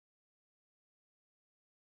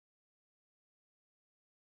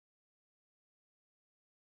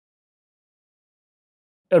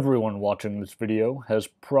Everyone watching this video has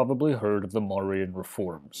probably heard of the Marian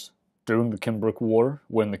Reforms. During the Cimbric War,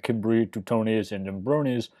 when the Cimbri, Teutones, and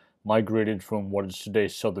Ambrones migrated from what is today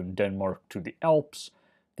southern Denmark to the Alps,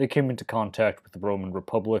 they came into contact with the Roman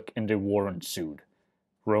Republic and a war ensued.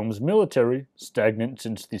 Rome's military, stagnant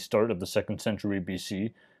since the start of the 2nd century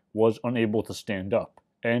BC, was unable to stand up,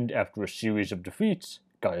 and after a series of defeats,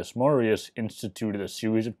 Gaius Marius instituted a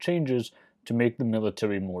series of changes to make the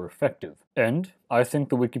military more effective. And I think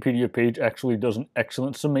the Wikipedia page actually does an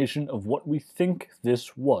excellent summation of what we think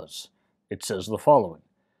this was. It says the following: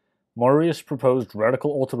 Marius proposed radical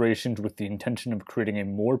alterations with the intention of creating a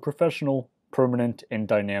more professional, permanent, and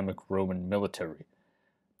dynamic Roman military.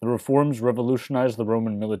 The reforms revolutionized the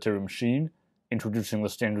Roman military machine, introducing the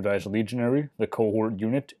standardized legionary, the cohort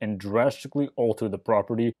unit, and drastically altered the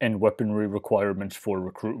property and weaponry requirements for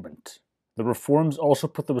recruitment. The reforms also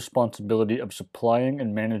put the responsibility of supplying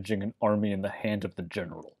and managing an army in the hand of the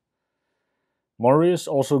general. Marius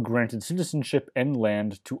also granted citizenship and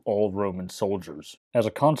land to all Roman soldiers. As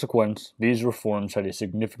a consequence, these reforms had a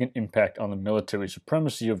significant impact on the military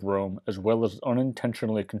supremacy of Rome, as well as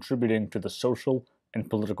unintentionally contributing to the social and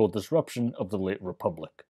political disruption of the late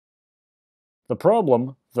Republic. The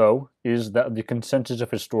problem, though, is that the consensus of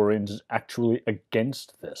historians is actually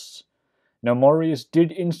against this. Now, Marius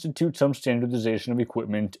did institute some standardization of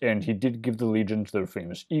equipment, and he did give the legions their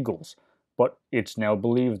famous eagles, but it's now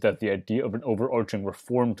believed that the idea of an overarching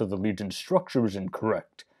reform to the legion structure is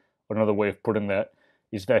incorrect. Another way of putting that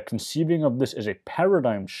is that conceiving of this as a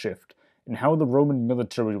paradigm shift in how the Roman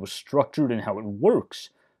military was structured and how it works,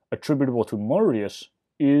 attributable to Marius,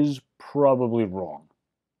 is probably wrong.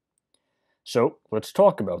 So, let's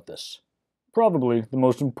talk about this. Probably the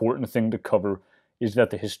most important thing to cover is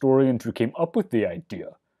that the historians who came up with the idea,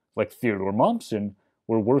 like Theodore Mommsen,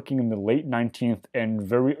 were working in the late 19th and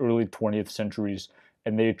very early 20th centuries,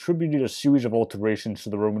 and they attributed a series of alterations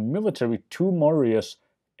to the Roman military to Marius,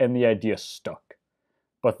 and the idea stuck.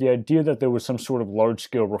 But the idea that there was some sort of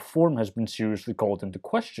large-scale reform has been seriously called into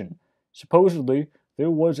question. Supposedly,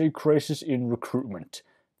 there was a crisis in recruitment,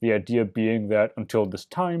 the idea being that until this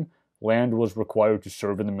time, land was required to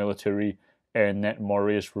serve in the military, and that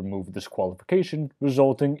Marius removed this qualification,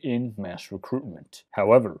 resulting in mass recruitment.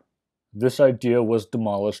 However, this idea was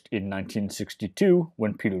demolished in 1962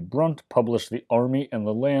 when Peter Brunt published The Army and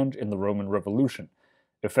the Land in the Roman Revolution,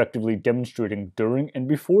 effectively demonstrating during and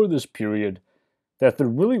before this period that there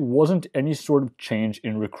really wasn't any sort of change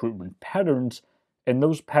in recruitment patterns, and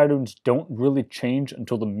those patterns don't really change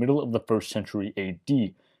until the middle of the 1st century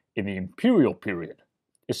AD, in the imperial period.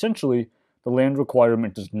 Essentially, the land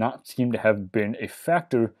requirement does not seem to have been a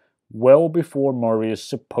factor well before Marius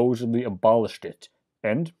supposedly abolished it,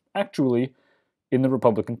 and, actually, in the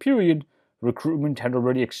Republican period, recruitment had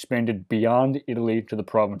already expanded beyond Italy to the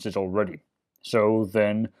provinces already. So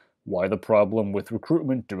then, why the problem with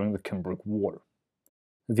recruitment during the Cimbric War?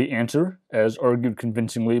 The answer, as argued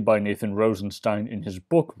convincingly by Nathan Rosenstein in his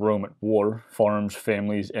book Rome at War, Farms,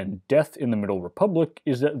 Families, and Death in the Middle Republic,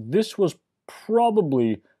 is that this was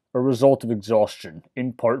probably a result of exhaustion,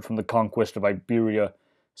 in part from the conquest of Iberia,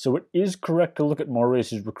 so it is correct to look at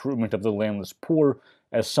Marius' recruitment of the landless poor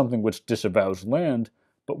as something which disavows land,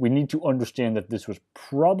 but we need to understand that this was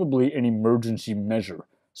probably an emergency measure,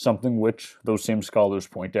 something which, those same scholars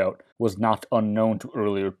point out, was not unknown to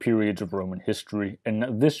earlier periods of Roman history, and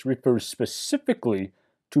that this refers specifically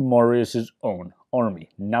to Marius' own army,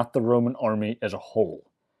 not the Roman army as a whole.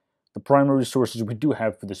 The primary sources we do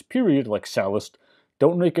have for this period, like Sallust,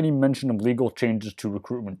 don't make any mention of legal changes to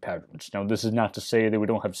recruitment patterns. Now, this is not to say that we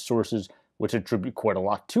don't have sources which attribute quite a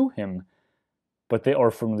lot to him, but they are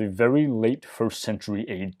from the very late 1st century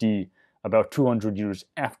AD, about 200 years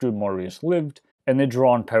after Marius lived, and they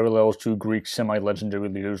draw on parallels to Greek semi-legendary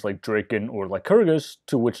leaders like Draken or Lycurgus,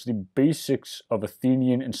 to which the basics of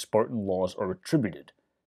Athenian and Spartan laws are attributed.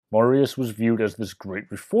 Marius was viewed as this great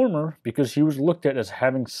reformer because he was looked at as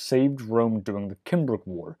having saved Rome during the Cimbric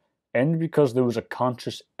War, and because there was a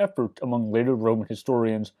conscious effort among later Roman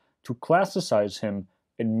historians to classicize him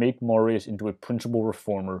and make Marius into a principal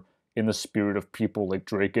reformer in the spirit of people like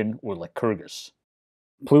Draken or Lycurgus.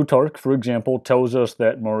 Plutarch, for example, tells us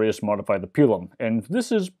that Marius modified the pilum, and this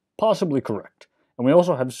is possibly correct. And we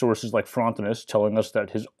also have sources like Frontinus telling us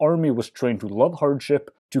that his army was trained to love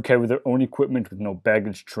hardship, to carry their own equipment with no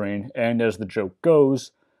baggage train, and as the joke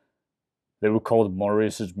goes, they were called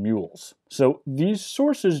Marius' mules. So these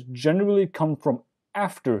sources generally come from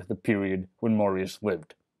after the period when Marius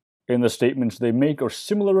lived. And the statements they make are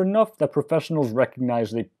similar enough that professionals recognize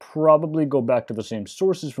they probably go back to the same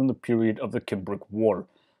sources from the period of the Cimbric War.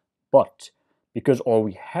 But Because all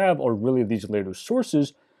we have are really these later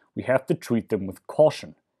sources, we have to treat them with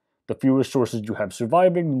caution. The fewer sources you have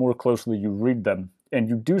surviving, the more closely you read them, and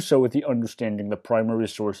you do so with the understanding the primary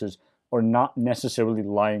sources are not necessarily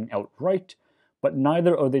lying outright, but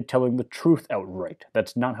neither are they telling the truth outright.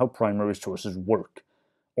 That's not how primary sources work.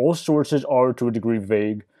 All sources are to a degree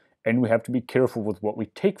vague, and we have to be careful with what we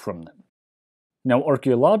take from them. Now,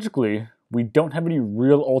 archaeologically, we don't have any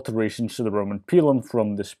real alterations to the Roman pilum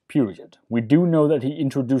from this period. We do know that he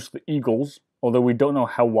introduced the eagles, although we don't know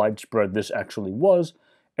how widespread this actually was,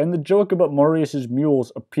 and the joke about Marius's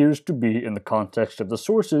mules appears to be, in the context of the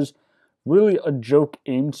sources, really a joke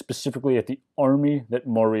aimed specifically at the army that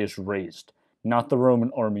Marius raised, not the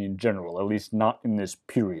Roman army in general, at least not in this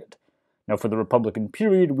period. Now, for the Republican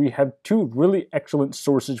period, we have two really excellent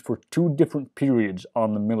sources for two different periods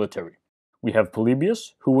on the military. We have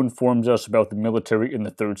Polybius, who informs us about the military in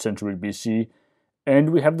the 3rd century BC,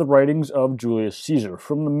 and we have the writings of Julius Caesar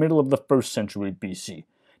from the middle of the 1st century BC.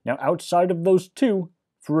 Now, outside of those two,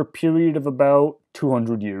 for a period of about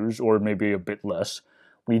 200 years, or maybe a bit less,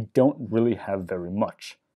 we don't really have very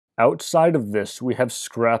much. Outside of this, we have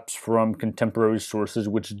scraps from contemporary sources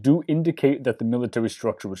which do indicate that the military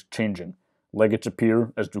structure was changing. Legates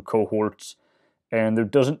appear, as do cohorts, and there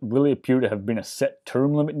doesn't really appear to have been a set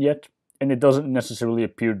term limit yet, and it doesn't necessarily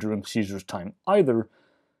appear during Caesar's time either,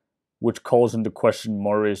 which calls into question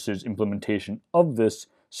Marius's implementation of this,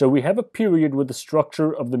 so we have a period where the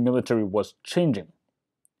structure of the military was changing.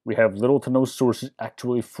 We have little to no sources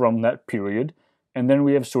actually from that period, and then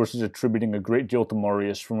we have sources attributing a great deal to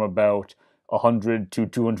Marius from about 100 to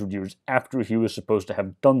 200 years after he was supposed to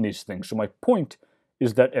have done these things. So my point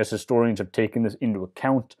is that as historians have taken this into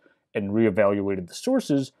account and reevaluated the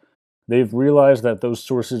sources, they've realized that those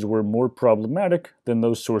sources were more problematic than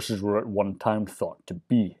those sources were at one time thought to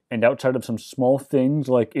be. And outside of some small things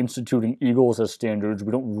like instituting eagles as standards,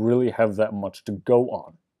 we don't really have that much to go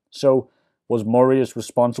on. So, was Marius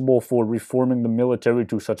responsible for reforming the military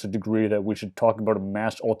to such a degree that we should talk about a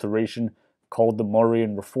mass alteration called the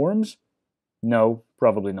Marian Reforms? No,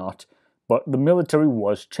 probably not. But the military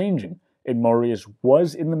was changing, and Marius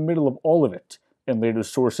was in the middle of all of it, and later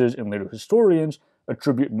sources and later historians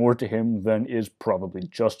attribute more to him than is probably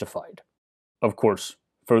justified. Of course,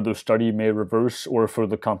 further study may reverse or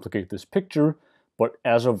further complicate this picture, but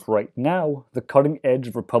as of right now, the cutting edge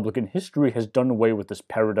of Republican history has done away with this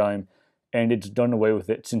paradigm, and it's done away with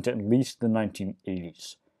it since at least the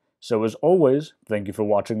 1980s. So as always, thank you for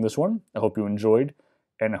watching this one. I hope you enjoyed,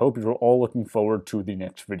 and I hope you're all looking forward to the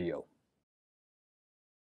next video.